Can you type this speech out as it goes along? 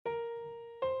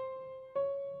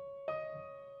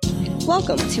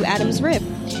Welcome to Adam's Rib.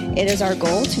 It is our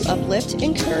goal to uplift,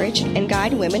 encourage, and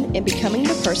guide women in becoming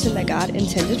the person that God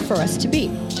intended for us to be.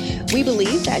 We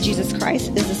believe that Jesus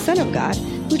Christ is the Son of God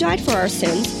who died for our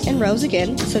sins and rose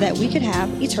again so that we could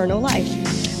have eternal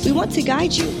life. We want to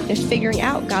guide you in figuring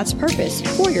out God's purpose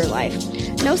for your life.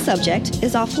 No subject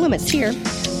is off limits here.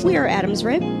 We are Adam's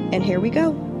Rib, and here we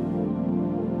go.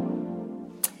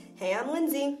 Hey, I'm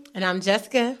Lindsay. And I'm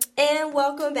Jessica. And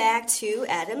welcome back to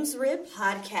Adam's Rib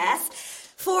Podcast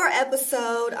for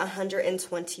episode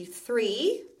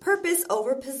 123, Purpose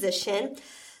Over Position.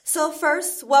 So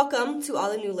first, welcome to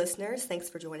all the new listeners.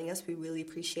 Thanks for joining us. We really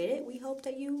appreciate it. We hope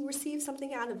that you receive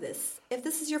something out of this. If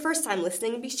this is your first time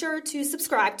listening, be sure to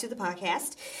subscribe to the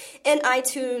podcast in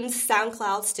iTunes,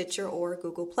 SoundCloud, Stitcher, or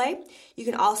Google Play. You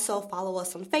can also follow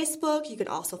us on Facebook. You can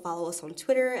also follow us on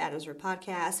Twitter, Adam's Rib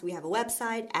Podcast. We have a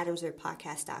website,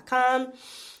 adamsribpodcast.com.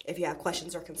 If you have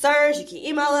questions or concerns, you can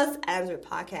email us,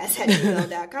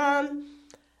 adamsribpodcast@gmail.com.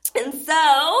 And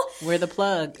so... we're the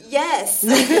plug. Yes.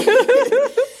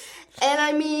 And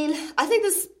I mean, I think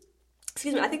this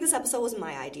episode was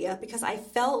my idea because I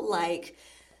felt like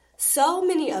so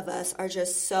many of us are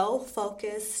just so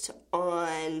focused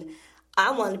on,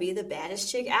 I want to be the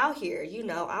baddest chick out here. You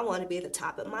know, I want to be at the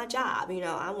top of my job. You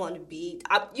know, I want to be,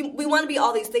 we want to be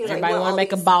all these things. Everybody want to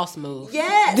make a boss move.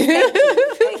 Yes.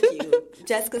 Thank you.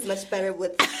 Jessica's much better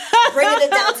with bringing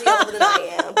it down to you than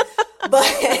I am. But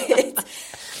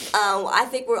I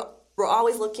think we're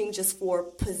always looking just for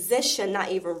position,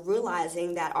 not even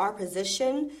realizing that our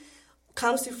position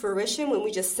comes to fruition when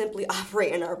we just simply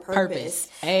operate in our purpose.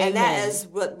 And that is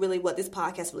what this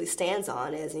podcast really stands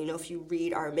on is, you know, if you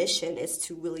read our mission, is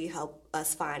to really help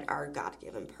us find our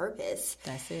God-given purpose.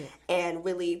 That's it. And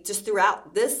really just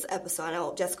throughout this episode, I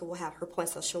know Jessica will have her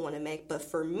points that she'll want to make, but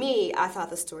for me, I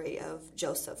thought the story of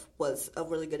Joseph was a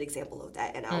really good example of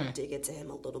that, and I'll dig into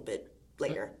him a little bit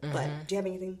later. Mm-hmm. But do you have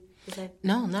anything to say?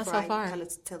 No, not so far. Kind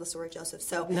of tell the story of Joseph.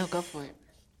 No, go for it.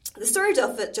 The story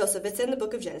of Joseph, it's in the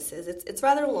book of Genesis. It's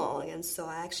rather long, and so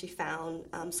I actually found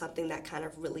something that kind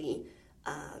of really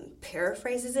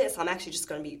paraphrases it. So I'm actually just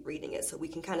going to be reading it so we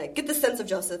can kind of get the sense of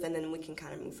Joseph, and then we can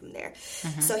kind of move from there.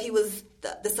 Mm-hmm. So he was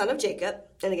the son of Jacob,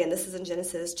 and again, this is in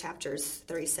Genesis chapters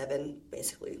 37,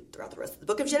 basically throughout the rest of the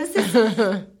book of Genesis.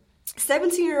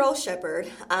 17-year-old shepherd,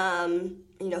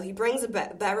 he brings a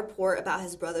bad report about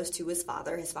his brothers to his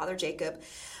father Jacob.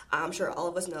 I'm sure all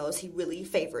of us knows he really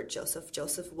favored Joseph.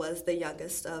 Joseph was the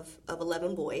youngest of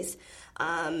 11 boys.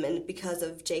 And because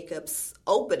of Jacob's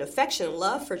open affection and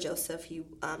love for Joseph, he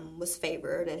was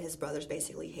favored, and his brothers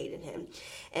basically hated him.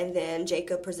 And then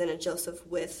Jacob presented Joseph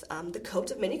with the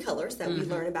coat of many colors that we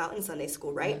learn about in Sunday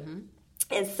school, right? Mm-hmm.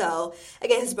 And so,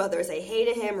 again, his brothers, they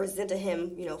hated him, resented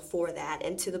him, for that.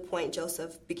 And to the point,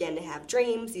 Joseph began to have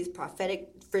dreams, these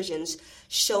prophetic visions,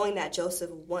 showing that Joseph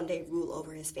would one day rule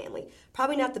over his family.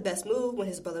 Probably not the best move when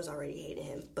his brothers already hated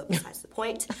him, but besides the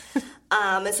point.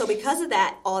 And so because of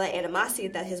that, all that animosity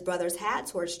that his brothers had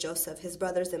towards Joseph, his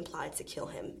brothers then plotted to kill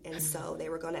him. And so they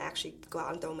were going to actually go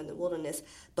out and throw him in the wilderness.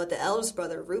 But the eldest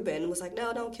brother, Reuben, was like,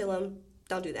 no, don't kill him.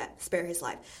 Don't do that. Spare his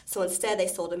life. So instead, they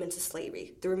sold him into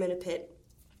slavery, threw him in a pit,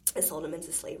 and sold him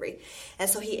into slavery. And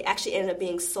so he actually ended up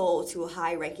being sold to a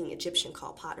high-ranking Egyptian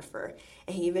called Potiphar.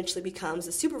 And he eventually becomes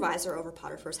a supervisor over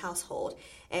Potiphar's household.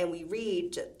 And we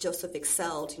read Joseph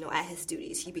excelled, at his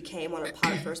duties. He became one of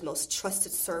Potiphar's most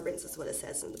trusted servants, is what it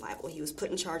says in the Bible. He was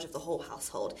put in charge of the whole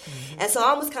household. Mm-hmm. And so I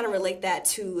almost kind of relate that,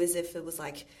 too, as if it was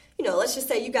like, let's just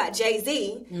say you got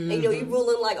Jay-Z, and, you're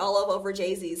ruling, like, all over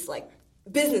Jay-Z's, like,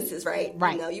 businesses, right?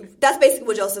 Right. That's basically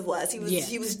what Joseph was. He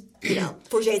was,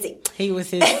 for Jay-Z. He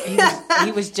was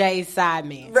Jay's side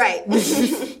man. Right.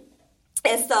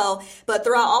 And so, but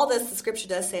throughout all this, the scripture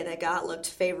does say that God looked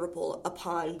favorable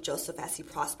upon Joseph as he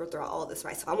prospered throughout all this,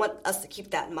 right? So I want us to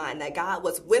keep that in mind, that God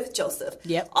was with Joseph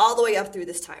all the way up through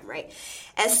this time, right?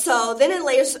 And so then it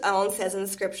later on says in the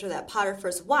scripture that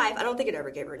Potiphar's wife, I don't think it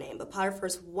ever gave her name, but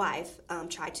Potiphar's wife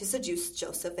tried to seduce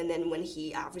Joseph, and then when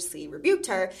he obviously rebuked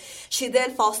her, she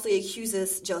then falsely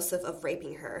accuses Joseph of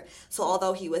raping her. So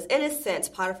although he was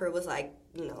innocent, Potiphar was like,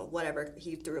 whatever,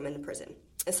 he threw him into prison.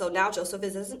 And so now Joseph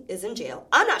is in jail.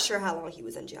 I'm not sure how long he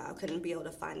was in jail. I couldn't be able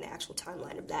to find the actual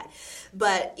timeline of that.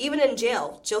 But even in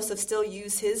jail, Joseph still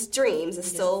used his dreams and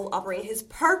still operating his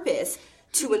purpose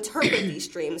to interpret these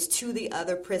dreams to the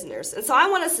other prisoners. And so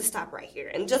I want us to stop right here.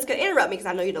 And Jessica, interrupt me because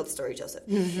I know you know the story, Joseph,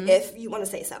 if you want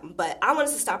to say something. But I want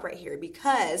us to stop right here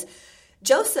because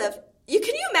Joseph, can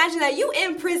you imagine that you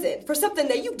in prison for something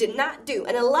that you did not do?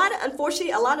 And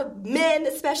unfortunately, a lot of men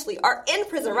especially are in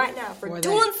prison right now for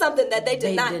doing something that they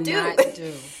did not do.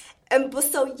 And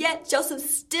so yet Joseph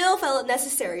still felt it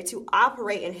necessary to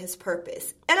operate in his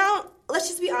purpose. And let's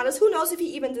just be honest, who knows if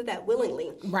he even did that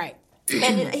willingly. Right.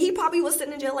 And he probably was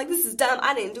sitting in jail like, this is dumb,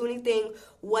 I didn't do anything,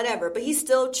 whatever. But he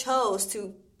still chose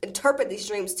to interpret these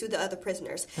dreams to the other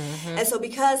prisoners. Mm-hmm. And so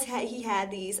because he had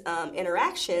these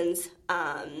interactions,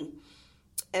 I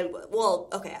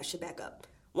should back up.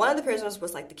 One of the prisoners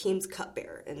was like the king's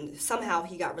cupbearer, and somehow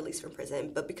he got released from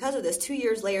prison. But because of this, 2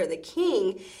 years later, the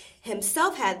king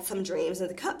himself had some dreams, and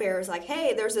the cupbearer was like,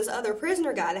 hey, there's this other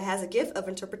prisoner guy that has a gift of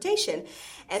interpretation.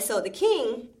 And so the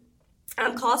king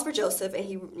calls for Joseph, and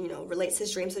he, relates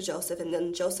his dreams to Joseph, and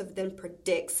then Joseph then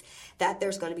predicts that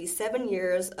there's going to be 7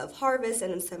 years of harvest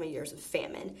and then 7 years of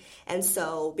famine. And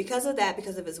so because of that,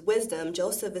 because of his wisdom,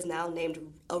 Joseph is now named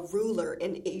a ruler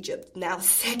in Egypt, now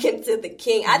second to the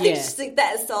king. I think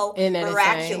that is so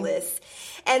miraculous.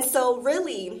 And so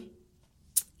really,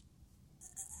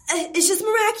 it's just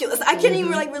miraculous. I can't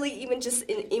even really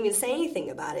even say anything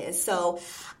about it. And so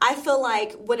I feel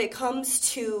like when it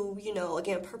comes to,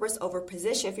 again, purpose over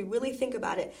position, if you really think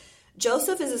about it,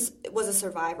 Joseph was a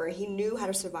survivor. He knew how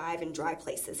to survive in dry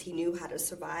places. He knew how to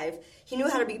survive. He knew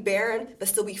how to be barren but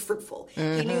still be fruitful.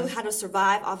 Mm-hmm. He knew how to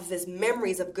survive off of his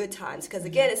memories of good times. Because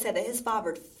again, it said that his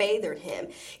father favored him.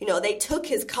 They took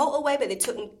his coat away, but they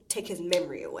couldn't take his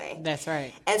memory away. That's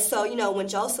right. And so, when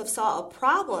Joseph saw a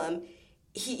problem,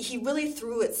 he really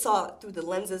saw it through the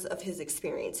lenses of his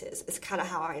experiences. It's kind of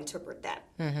how I interpret that.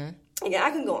 Mm-hmm. Again,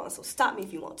 I can go on, so stop me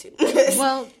if you want to.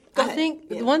 Well, I think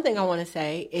the one thing I want to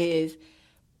say is,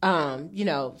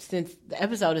 since the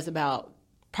episode is about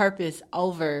purpose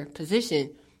over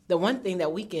position, the one thing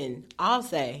that we can all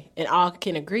say and all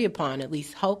can agree upon, at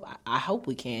least I hope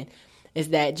we can, is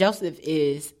that Joseph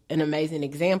is an amazing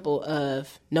example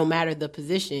of no matter the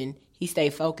position, he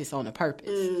stayed focused on a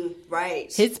purpose.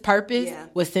 Right. His purpose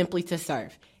was simply to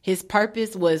serve. His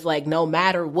purpose was like, no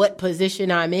matter what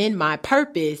position I'm in, my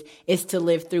purpose is to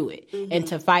live through it and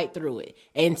to fight through it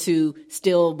and to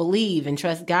still believe and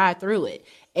trust God through it.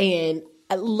 And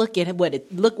look what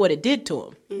it did to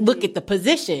him. Mm-hmm. Look at the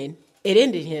position it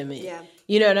ended him in. Yeah.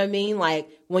 You know what I mean? Like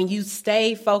when you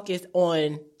stay focused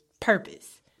on purpose,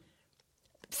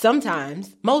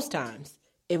 sometimes, most times,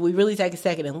 if we really take a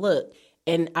second and look,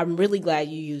 and I'm really glad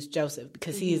you used Joseph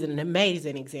because he is an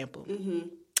amazing example.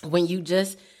 Mm-hmm. When you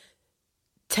just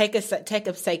take a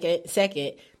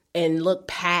second and look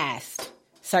past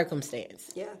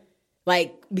circumstance. Yeah.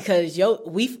 Like, because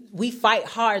we fight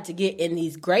hard to get in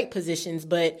these great positions,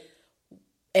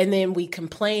 and then we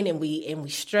complain and we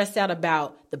stress out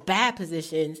about the bad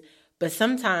positions, but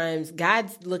sometimes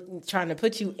God's trying to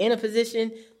put you in a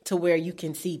position to where you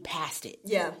can see past it.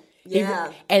 Yeah.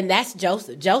 Yeah. And that's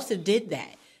Joseph. Joseph did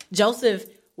that. Joseph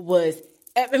was,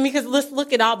 because let's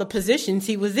look at all the positions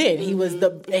he was in. Mm-hmm. He was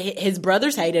his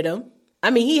brothers hated him.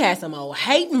 I mean, he had some old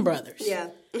hating brothers. Yeah.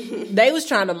 They was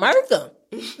trying to murk him.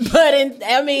 But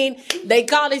they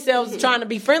called themselves trying to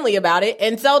be friendly about it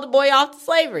and sold the boy off to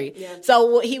slavery. Yeah.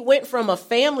 So he went from a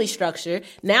family structure.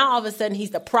 Now all of a sudden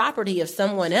he's the property of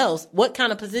someone else. What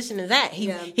kind of position is that?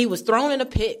 He was thrown in a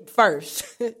pit first.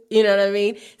 You know what I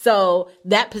mean? So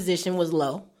that position was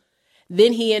low.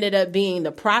 Then he ended up being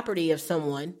the property of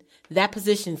someone. That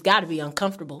position's got to be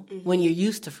uncomfortable when you're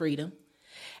used to freedom.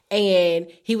 And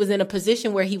he was in a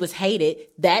position where he was hated.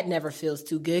 That never feels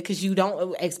too good because you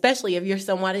don't, especially if you're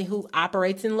somebody who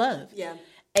operates in love. Yeah.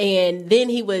 And then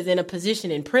he was in a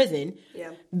position in prison,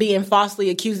 being falsely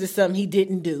accused of something he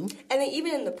didn't do. And then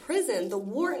even in the prison, the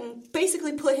warden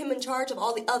basically put him in charge of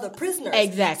all the other prisoners.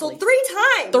 Exactly. So 3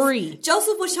 times.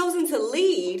 Joseph was chosen to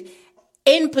lead.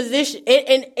 In position,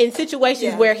 in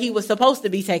situations where he was supposed to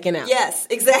be taken out. Yes,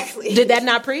 exactly. Did that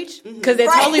not preach? Because it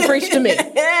totally preached to me.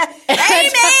 Amen.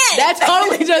 That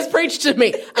totally just preached to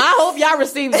me. I hope y'all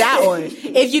received that one.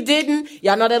 If you didn't,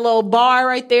 y'all know that little bar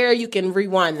right there? You can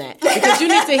rewind that. Because you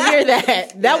need to hear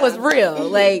that. That was real.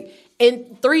 Like,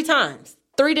 in 3 times,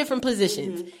 3 different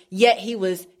positions. Yet he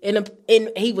was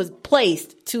he was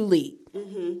placed to lead.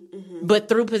 But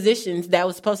through positions that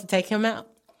was supposed to take him out.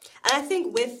 And I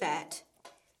think with that,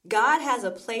 God has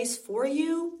a place for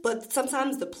you, but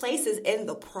sometimes the place is in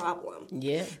the problem.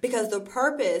 Yeah. Because the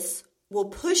purpose will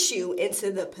push you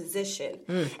into the position.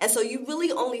 And so you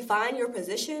really only find your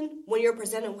position when you're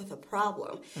presented with a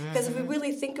problem. Because if we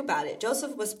really think about it,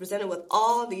 Joseph was presented with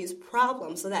all these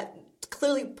problems, so that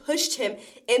clearly pushed him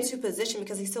into position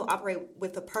because he still operated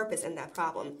with a purpose in that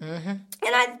problem. And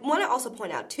I want to also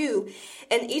point out, too,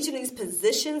 in each of these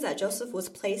positions that Joseph was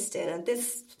placed in, and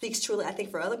this speaks truly, I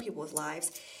think, for other people's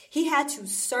lives, he had to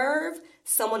serve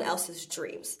someone else's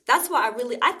dreams. That's why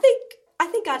I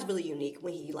think God's really unique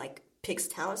when he, picks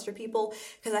talents for people,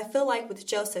 because I feel like with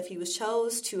Joseph, he was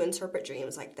chose to interpret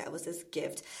dreams, like that was his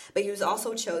gift, but he was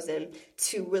also chosen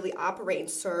to really operate and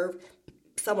serve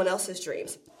someone else's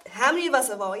dreams. How many of us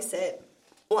have always said,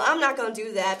 well, I'm not going to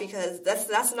do that because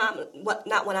that's not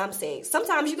what I'm saying.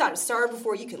 Sometimes you got to serve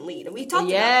before you can lead. And we talked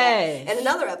about that in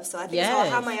another episode. I think it's called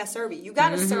How May I Serve You? You got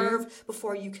to serve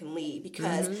before you can lead,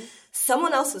 because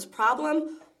someone else's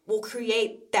problem will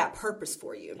create that purpose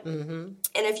for you. And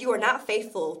if you are not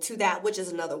faithful to that which is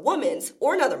another woman's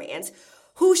or another man's,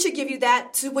 who should give you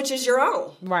that to which is your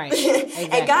own? Right. Exactly.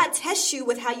 And God tests you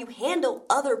with how you handle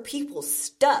other people's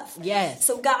stuff. Yes.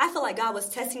 So I feel like God was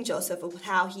testing Joseph with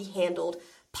how he handled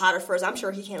Potiphar's. I'm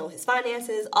sure he handled his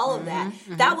finances, all of that.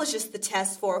 That was just the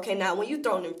test for, okay, now when you're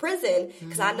thrown in prison,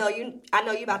 because I know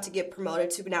you're about to get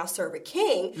promoted to now serve a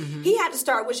king. He had to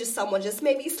start with just someone just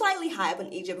maybe slightly high up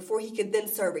in Egypt before he could then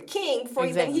serve a king, before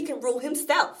then he can rule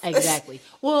himself. Exactly.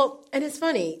 Well, and it's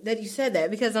funny that you said that,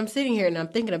 because I'm sitting here and I'm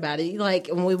thinking about it. Like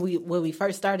when we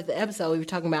first started the episode, we were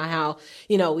talking about how,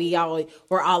 you know,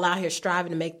 we're all out here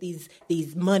striving to make these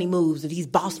money moves, or these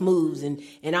boss moves, and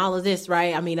all of this,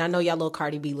 right? I mean, I know y'all little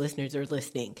Cardi B listeners are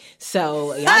listening,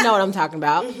 so y'all know what I'm talking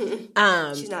about.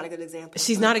 She's not a good example.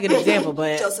 She's not a good example,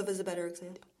 but Joseph is a better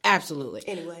example. Absolutely.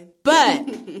 Anyway,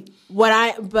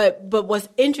 but but what's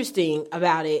interesting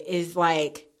about it is,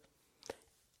 like,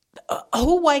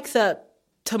 who wakes up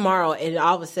tomorrow and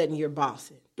all of a sudden you're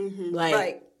bossing? Like,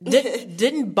 right.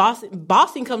 Didn't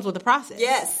bossing comes with a process?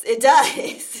 Yes, it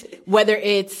does. Whether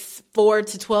it's 4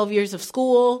 to 12 years of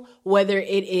school, whether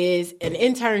it is an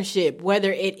internship,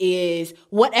 whether it is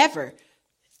whatever,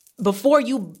 before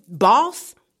you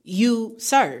boss, you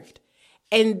served.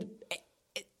 And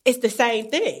it's the same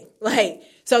thing. Like,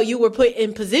 so you were put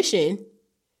in position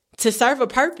to serve a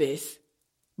purpose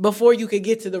before you could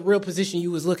get to the real position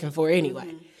you was looking for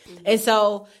anyway. And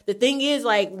so the thing is,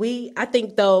 like, I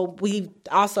think though we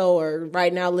also are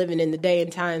right now living in the day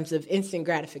and times of instant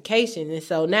gratification. And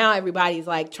so now everybody's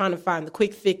like trying to find the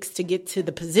quick fix to get to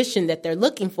the position that they're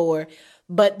looking for,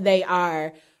 but they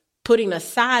are putting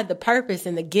aside the purpose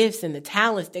and the gifts and the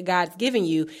talents that God's given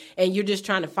you. And you're just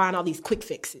trying to find all these quick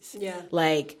fixes. Yeah.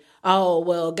 Like, oh,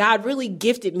 well, God really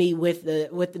gifted me with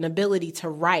an ability to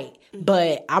write,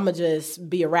 but I'm going to just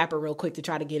be a rapper real quick to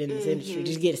try to get in this industry,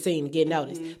 just get seen, get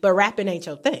noticed. But rapping ain't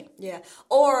your thing. Yeah.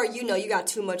 Or, you got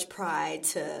too much pride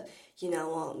to,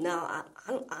 no, I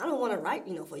don't want to write,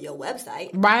 for your website.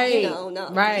 Right.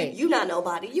 No. Right. You not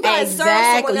nobody. You got to serve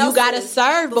Exactly. someone You got to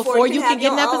serve before you can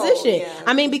get in that position. Yeah.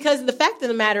 I mean, because the fact of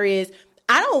the matter is,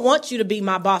 I don't want you to be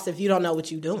my boss if you don't know what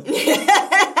you're doing.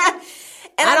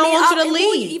 And I don't want you to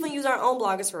lead. We even use our own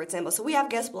bloggers, for example. So we have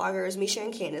guest bloggers, Misha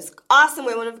and Candace, awesome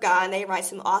women of God, and they write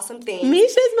some awesome things.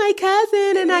 Misha's my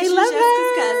cousin, and I love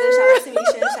her. Cousin. Shout out to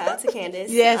Misha. Shout out to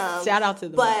Candace. Yes, shout out to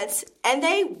them. And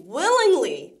they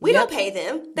willingly, we don't pay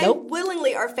them. They Nope.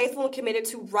 willingly are faithful and committed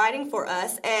to writing for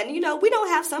us. And, we don't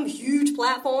have some huge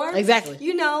platform. Exactly.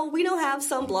 We don't have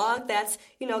some blog that's,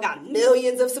 got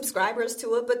millions of subscribers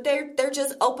to it, but they're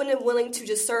just open and willing to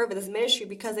just serve in this ministry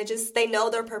because they know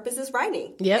their purpose is writing.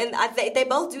 Yep. And they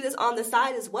both do this on the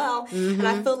side as well. And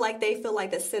I feel like they feel like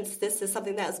that since this is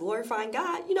something that is glorifying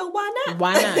God, why not?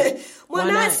 Why not? why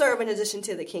not serve in addition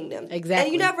to the kingdom? Exactly.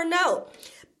 And you never know.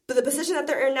 But the position that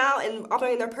they're in now and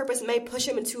operating their purpose may push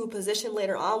them into a position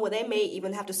later on where they may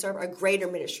even have to serve a greater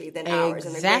ministry than ours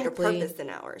and a greater purpose than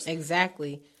ours.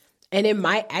 Exactly. And it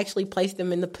might actually place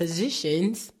them in the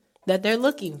positions that they're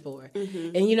looking for.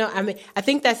 And, I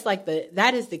think that's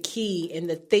that is the key and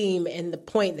the theme and the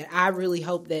point that I really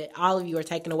hope that all of you are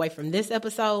taking away from this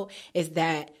episode is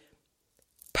that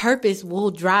purpose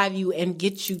will drive you and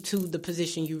get you to the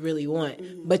position you really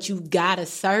want. But you gotta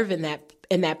serve in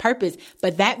that purpose.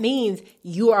 But that means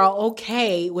you are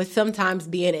okay with sometimes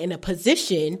being in a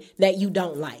position that you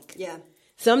don't like. Yeah.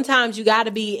 Sometimes you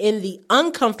gotta be in the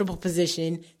uncomfortable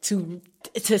position to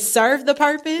serve the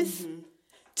purpose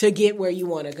to get where you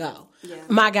want to go. Yeah.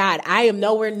 My God, I am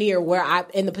nowhere near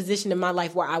in the position in my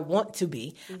life where I want to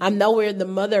be. I'm nowhere the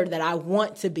mother that I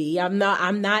want to be. I'm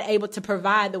not able to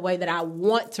provide the way that I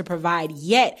want to provide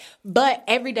yet. But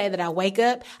every day that I wake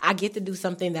up, I get to do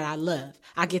something that I love.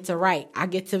 I get to write. I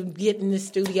get to get in the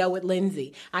studio with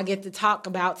Lindsay. I get to talk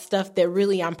about stuff that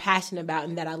really I'm passionate about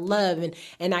and that I love.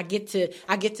 And I get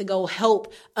to go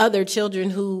help other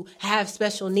children who have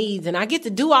special needs. And I get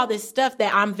to do all this stuff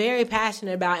that I'm very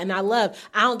passionate about and I love.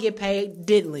 I don't get paid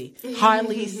diddly,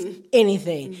 hardly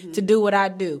anything to do what I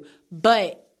do.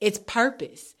 But it's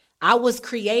purpose. I was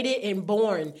created and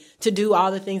born to do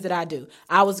all the things that I do.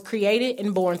 I was created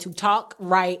and born to talk,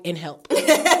 write, and help.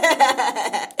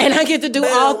 And I get to do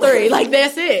all three. Like,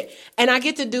 that's it. And I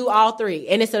get to do all three.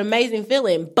 And it's an amazing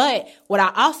feeling. But what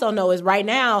I also know is right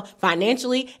now,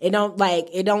 financially, it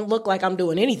don't look like I'm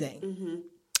doing anything. Mm-hmm.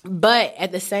 But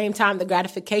at the same time, the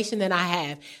gratification that I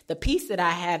have, the peace that I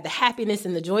have, the happiness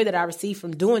and the joy that I receive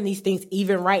from doing these things,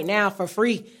 even right now for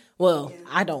free. Well,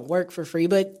 I don't work for free,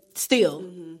 but still.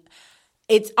 Mm-hmm.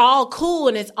 It's all cool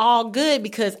and it's all good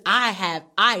because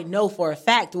I know for a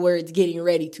fact where it's getting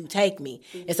ready to take me.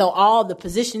 Mm-hmm. And so all the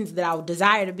positions that I would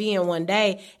desire to be in one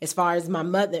day, as far as my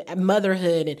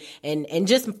motherhood and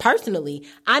just personally,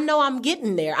 I know I'm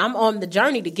getting there. I'm on the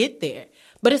journey to get there.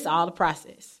 But it's all the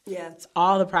process. Yeah. It's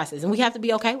all the process. And we have to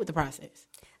be okay with the process.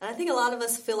 And I think a lot of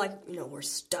us feel like, we're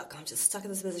stuck. I'm just stuck in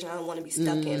this position I don't want to be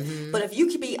stuck in. But if you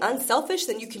can be unselfish,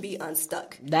 then you can be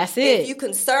unstuck. That's it. If you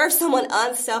can serve someone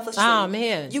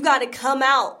unselfishly, you got to come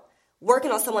out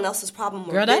working on someone else's problem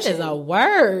or Girl, that vision. Is a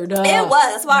word. It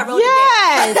was. That's why I wrote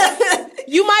it down.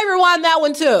 You might rewind that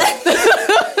one too.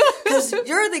 Because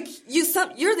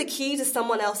you're the key to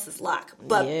someone else's lock.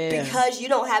 But because you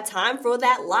don't have time for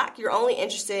that lock, you're only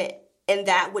interested in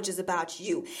that which is about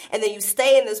you. And then you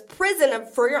stay in this prison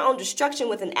for your own destruction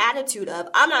with an attitude of,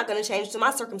 I'm not going to change till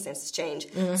my circumstances change.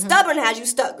 Mm-hmm. Stubborn has you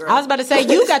stuck, girl. I was about to say,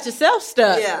 you got yourself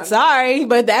stuck. Yeah. Sorry,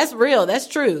 but that's real. That's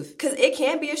truth. Because it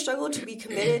can be a struggle to be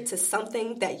committed to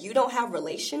something that you don't have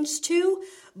relations to.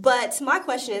 But my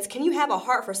question is, can you have a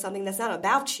heart for something that's not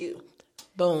about you?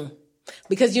 Boom.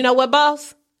 Because you know what,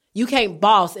 boss? You can't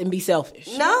boss and be selfish.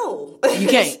 No. You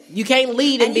can't. You can't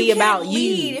lead and be about you.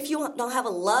 You can't lead if you don't have a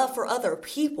love for other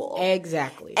people.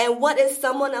 Exactly. And what is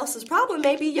someone else's problem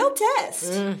may be your test.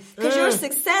 Because your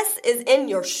success is in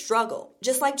your struggle,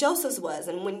 just like Joseph's was.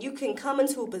 And when you can come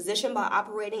into a position by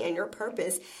operating in your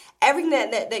purpose, everything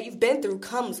that you've been through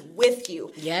comes with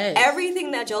you. Yes.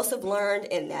 Everything that Joseph learned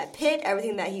in that pit,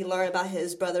 everything that he learned about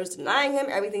his brothers denying him,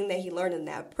 everything that he learned in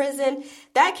that prison,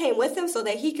 that came with him so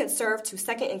that he could serve to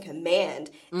second in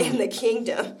command in the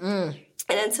kingdom.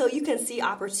 And until you can see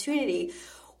opportunity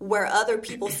where other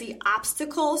people see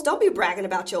obstacles, don't be bragging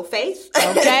about your faith.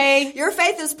 Okay. Your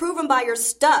faith is proven by your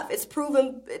stuff. It's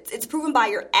proven by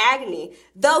your agony.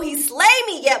 Though he slay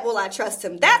me, yet will I trust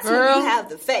him. That's when you have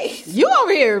the faith. You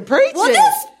over here preaching. Well,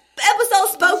 this episode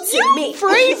spoke to me.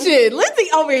 Preaching. Lindsay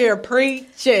over here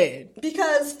preaching.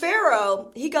 Because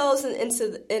Pharaoh, he goes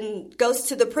goes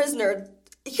to the prisoner.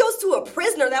 He goes to a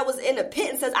prisoner that was in a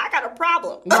pit and says, I got a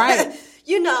problem. Right.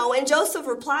 And Joseph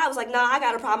replied, was like, I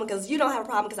got a problem because you don't have a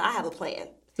problem because I have a plan.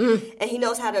 And he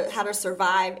knows how to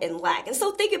survive in lack. And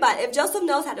so think about it. If Joseph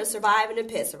knows how to survive in a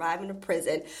pit, survive in a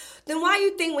prison, then why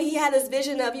you think when he had this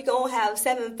vision of you're going to have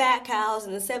 7 fat cows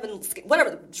and the 7,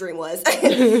 whatever the dream was,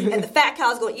 and the fat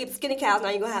cows going to eat the skinny cows, now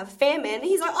you're going to have famine. And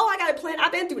he's like, I got a plan.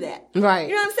 I've been through that. Right.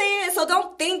 You know what I'm saying? So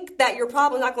don't think that your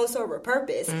problem is not going to serve a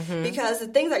purpose because the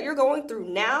things that you're going through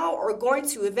now are going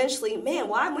to eventually,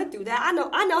 I went through that. I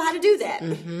know how to do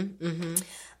that.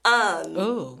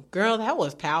 Oh, girl, that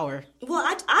was power. Well,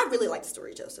 I really like the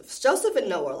story of Joseph. Joseph and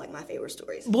Noah are like my favorite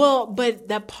stories. Well, but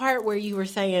that part where you were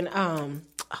saying, dang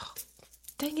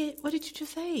it, what did you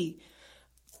just say?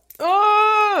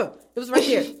 Oh, it was right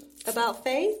here. About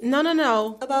faith?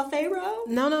 No. About Pharaoh?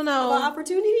 No. About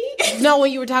opportunity? No,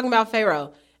 when you were talking about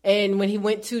Pharaoh and when he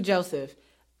went to Joseph.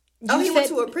 He went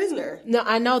to a prisoner. No,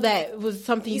 I know that. It was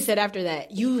something you said after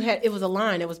that. It was a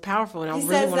line. It was powerful, and I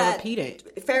really want to repeat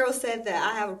it. Pharaoh said that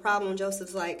I have a problem.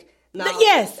 Joseph's like, no,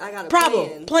 yes, I got a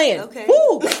problem. Plan. Okay.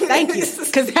 Woo, thank you.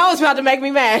 Because that was about to make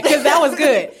me mad, because that was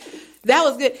good. That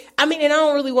was good. I mean, and I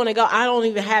don't really want to go. I don't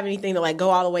even have anything to go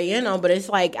all the way in on, but it's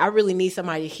like, I really need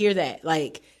somebody to hear that.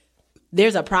 Like,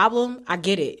 there's a problem. I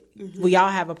get it. We all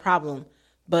have a problem.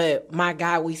 But my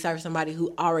God, we serve somebody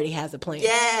who already has a plan.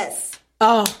 Yes.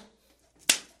 Oh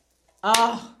my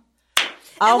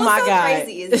God. What's so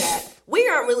crazy is that we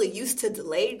aren't really used to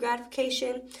delayed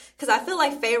gratification, because I feel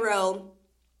like Pharaoh,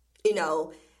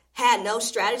 had no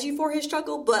strategy for his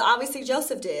struggle, but obviously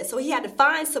Joseph did. So he had to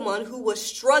find someone who was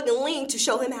struggling to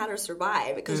show him how to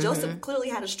survive, because Joseph clearly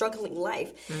had a struggling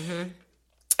life.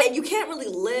 And you can't really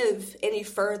live any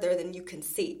further than you can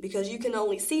see, because you can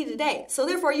only see today. So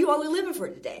therefore, you only living for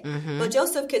today. But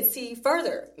Joseph could see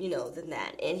further, than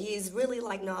that. And he's really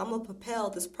like, no, I'm going to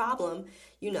propel this problem,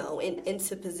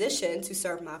 into position to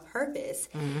serve my purpose.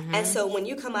 And so when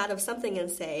you come out of something and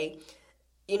say,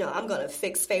 I'm going to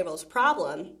fix Pharaoh's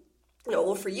problem,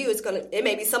 well, for you, it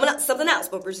may be something else,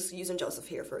 but we're just using Joseph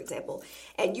here, for example,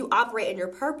 and you operate in your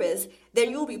purpose,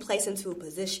 then you will be placed into a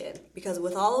position, because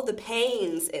with all of the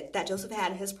pains that Joseph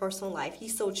had in his personal life, he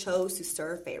still chose to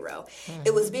serve Pharaoh. Mm-hmm.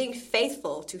 It was being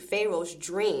faithful to Pharaoh's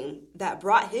dream that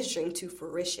brought his dream to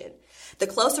fruition. The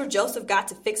closer Joseph got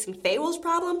to fixing Pharaoh's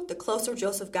problem, the closer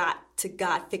Joseph got to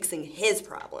God fixing his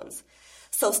problems.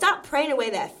 So stop praying away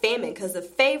that famine, because the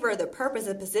favor, the purpose,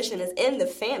 and position is in the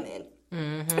famine.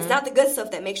 Mm-hmm. It's not the good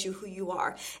stuff that makes you who you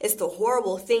are. It's the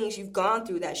horrible things you've gone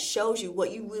through that shows you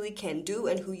what you really can do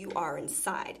and who you are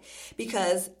inside.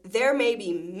 Because there may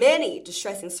be many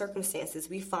distressing circumstances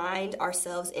we find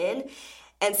ourselves in,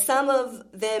 and some of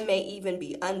them may even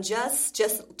be unjust,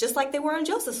 just like they were in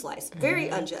Joseph's life. Very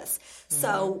unjust. Mm-hmm.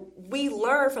 So we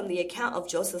learn from the account of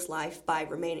Joseph's life by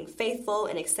remaining faithful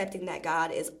and accepting that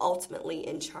God is ultimately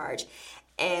in charge.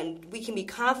 And we can be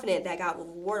confident that God will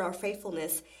reward our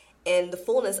faithfulness in the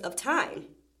fullness of time.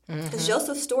 Because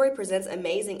Joseph's story presents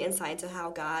amazing insight into how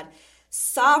God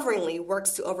sovereignly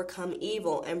works to overcome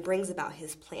evil and brings about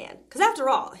his plan. Because after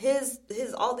all, his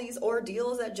all these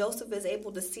ordeals that Joseph is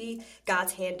able to see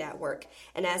God's hand at work.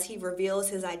 And as he reveals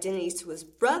his identities to his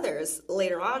brothers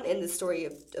later on in the story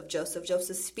of Joseph,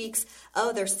 Joseph speaks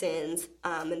of their sins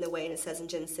in the way, and it says in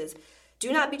Genesis,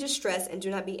 "Do not be distressed and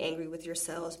do not be angry with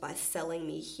yourselves by selling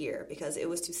me here, because it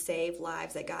was to save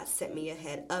lives that God sent me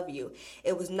ahead of you.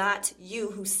 It was not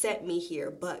you who sent me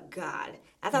here, but God."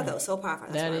 I thought that was so powerful.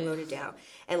 That's why I wrote it down.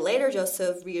 And later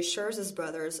Joseph reassures his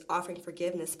brothers, offering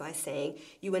forgiveness by saying,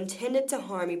 "You intended to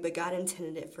harm me, but God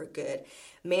intended it for good.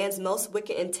 Man's most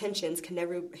wicked intentions can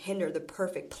never hinder the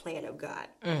perfect plan of God."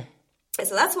 And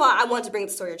so that's why I wanted to bring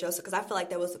the story of Joseph, because I feel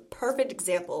like that was a perfect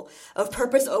example of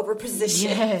purpose over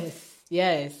position.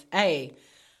 Yes. Hey,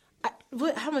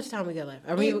 how much time we got left?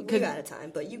 We got out of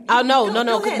time, but you. Oh no,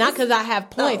 not because I have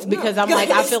points, because I'm like,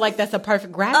 I feel like that's a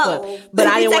perfect wrap up. But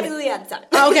I didn't want. Out of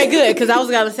time. Okay, good, because I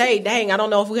was gonna say, dang, I don't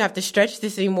know if we have to stretch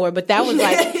this anymore. But that was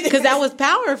like, because that was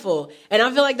powerful, and I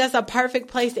feel like that's a perfect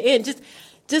place to end.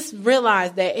 Just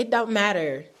realize that it don't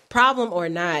matter, problem or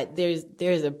not. There's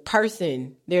a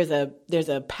person, there's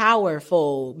a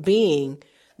powerful being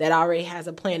that already has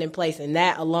a plan in place, and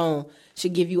that alone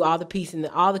should give you all the peace and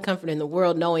all the comfort in the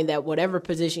world, knowing that whatever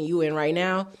position you're in right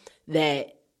now,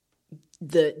 that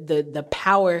the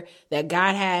power that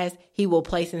God has, he will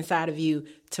place inside of you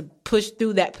to push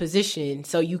through that position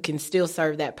so you can still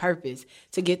serve that purpose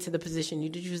to get to the position you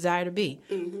desire to be.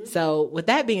 Mm-hmm. So with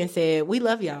that being said, we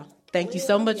love y'all. Thank you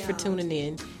so much for tuning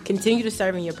in. Continue to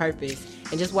serve in your purpose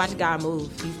and just watch God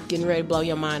move. He's getting ready to blow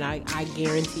your mind. I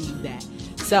guarantee you that.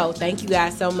 So thank you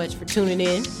guys so much for tuning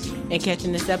in and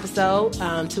catching this episode.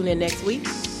 Tune in next week.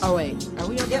 Oh, wait. Are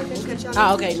we on? Yeah, we'll catch y'all.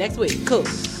 Oh, okay. Next week. Cool.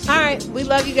 All right. We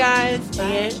love you guys. Bye.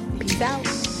 And peace out.